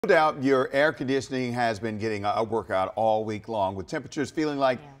No doubt your air conditioning has been getting a workout all week long with temperatures feeling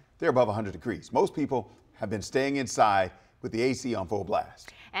like they're above 100 degrees. Most people have been staying inside with the AC on full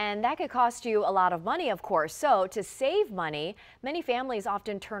blast. And that could cost you a lot of money, of course. So to save money, many families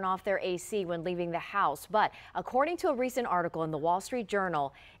often turn off their AC when leaving the house. But according to a recent article in the Wall Street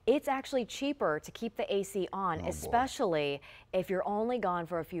Journal, it's actually cheaper to keep the AC on, especially if you're only gone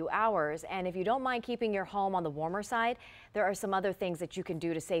for a few hours. And if you don't mind keeping your home on the warmer side, there are some other things that you can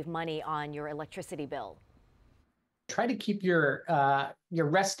do to save money on your electricity bill. Try to keep your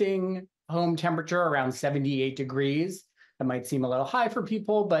resting home temperature around 78 degrees. That might seem a little high for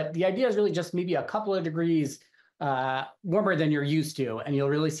people, but the idea is really just maybe a couple of degrees warmer than you're used to, and you'll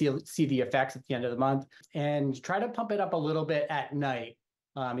really see the effects at the end of the month. And try to pump it up a little bit at night.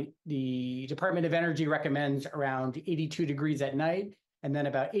 The Department of Energy recommends around 82 degrees at night, and then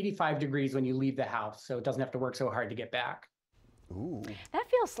about 85 degrees when you leave the house, so it doesn't have to work so hard to get back. Ooh. That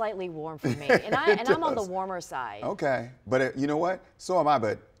feels slightly warm for me, and I'm on the warmer side. Okay, but you know what? So am I,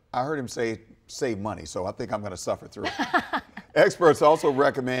 but I heard him say save money, so I think I'm going to suffer through it. Experts also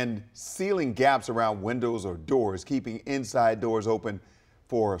recommend sealing gaps around windows or doors, keeping inside doors open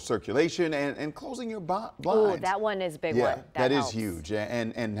for circulation, and closing your blinds. Ooh, that one is a big one. That helps. is huge,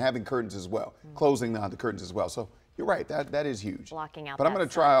 and having curtains as well, closing the curtains as well. So you're right, that is huge. Blocking out. But I'm going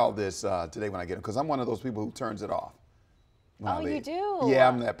to try all this today when I get it, because I'm one of those people who turns it off. Oh, you do? Yeah,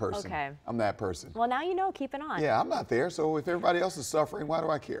 I'm that person. Okay. I'm that person. Well, now you know, keep it on. Yeah, I'm not there, so if everybody else is suffering, why do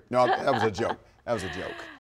I care? No, that was a joke. That was a joke.